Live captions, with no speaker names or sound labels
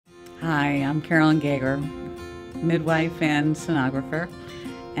Hi, I'm Carolyn Gager, midwife and sonographer,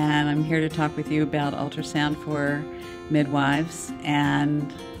 and I'm here to talk with you about ultrasound for midwives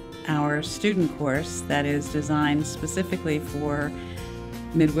and our student course that is designed specifically for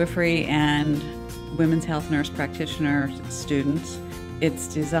midwifery and women's health nurse practitioner students.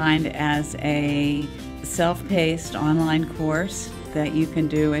 It's designed as a self-paced online course that you can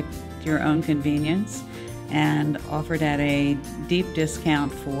do at your own convenience and offered at a deep discount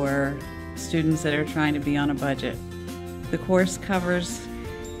for students that are trying to be on a budget. The course covers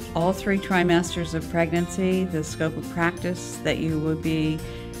all 3 trimesters of pregnancy, the scope of practice that you will be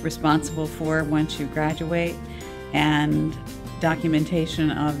responsible for once you graduate, and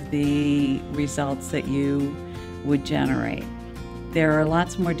documentation of the results that you would generate. There are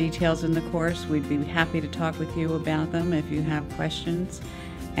lots more details in the course. We'd be happy to talk with you about them if you have questions,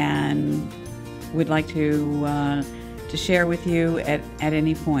 and would like to share with you at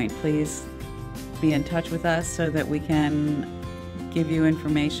any point. Please be in touch with us so that we can give you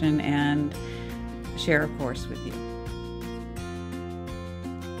information and share a course with you.